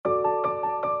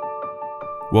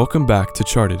Welcome back to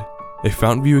Charted, a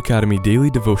Fountain View Academy daily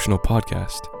devotional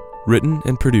podcast, written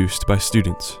and produced by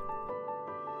students.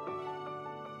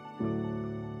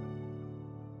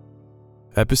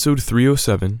 Episode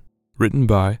 307, written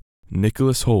by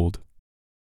Nicholas Hold.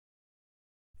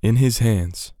 In His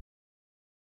Hands.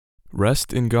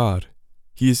 Rest in God.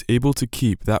 He is able to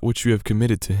keep that which you have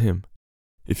committed to Him.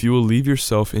 If you will leave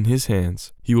yourself in His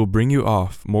hands, He will bring you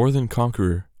off more than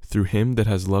conqueror through Him that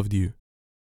has loved you.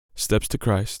 Steps to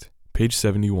Christ, page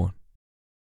 71.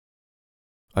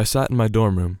 I sat in my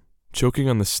dorm room, choking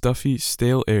on the stuffy,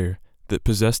 stale air that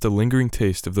possessed a lingering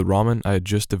taste of the ramen I had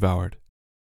just devoured.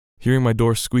 Hearing my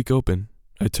door squeak open,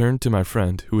 I turned to my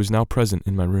friend who was now present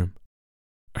in my room.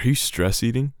 "Are you stress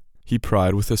eating?" he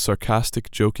pried with a sarcastic,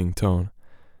 joking tone.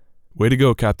 "Way to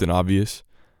go, Captain Obvious,"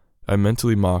 I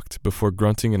mentally mocked before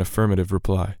grunting an affirmative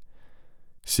reply.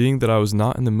 Seeing that I was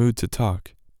not in the mood to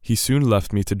talk, he soon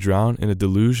left me to drown in a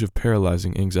deluge of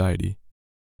paralyzing anxiety.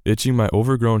 Itching my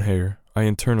overgrown hair, I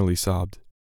internally sobbed.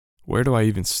 Where do I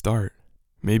even start?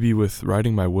 Maybe with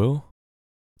writing my will?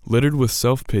 Littered with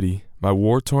self-pity, my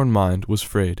war-torn mind was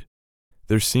frayed.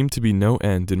 There seemed to be no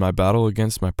end in my battle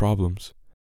against my problems.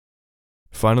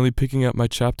 Finally picking up my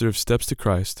chapter of Steps to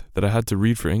Christ that I had to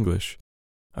read for English,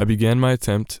 I began my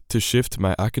attempt to shift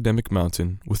my academic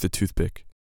mountain with a toothpick.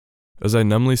 As I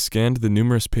numbly scanned the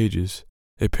numerous pages,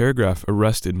 a paragraph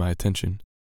arrested my attention.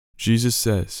 Jesus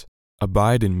says,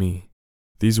 "Abide in me."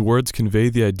 These words convey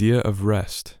the idea of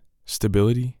rest,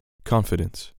 stability,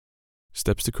 confidence.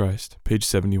 Steps to Christ, page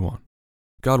 71.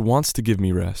 God wants to give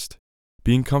me rest.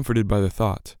 Being comforted by the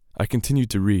thought, I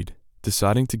continued to read,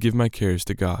 deciding to give my cares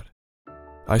to God.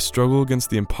 I struggle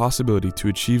against the impossibility to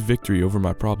achieve victory over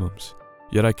my problems,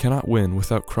 yet I cannot win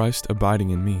without Christ abiding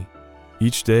in me.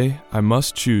 Each day, I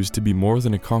must choose to be more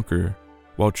than a conqueror,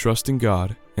 while trusting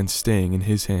God and staying in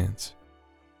His hands.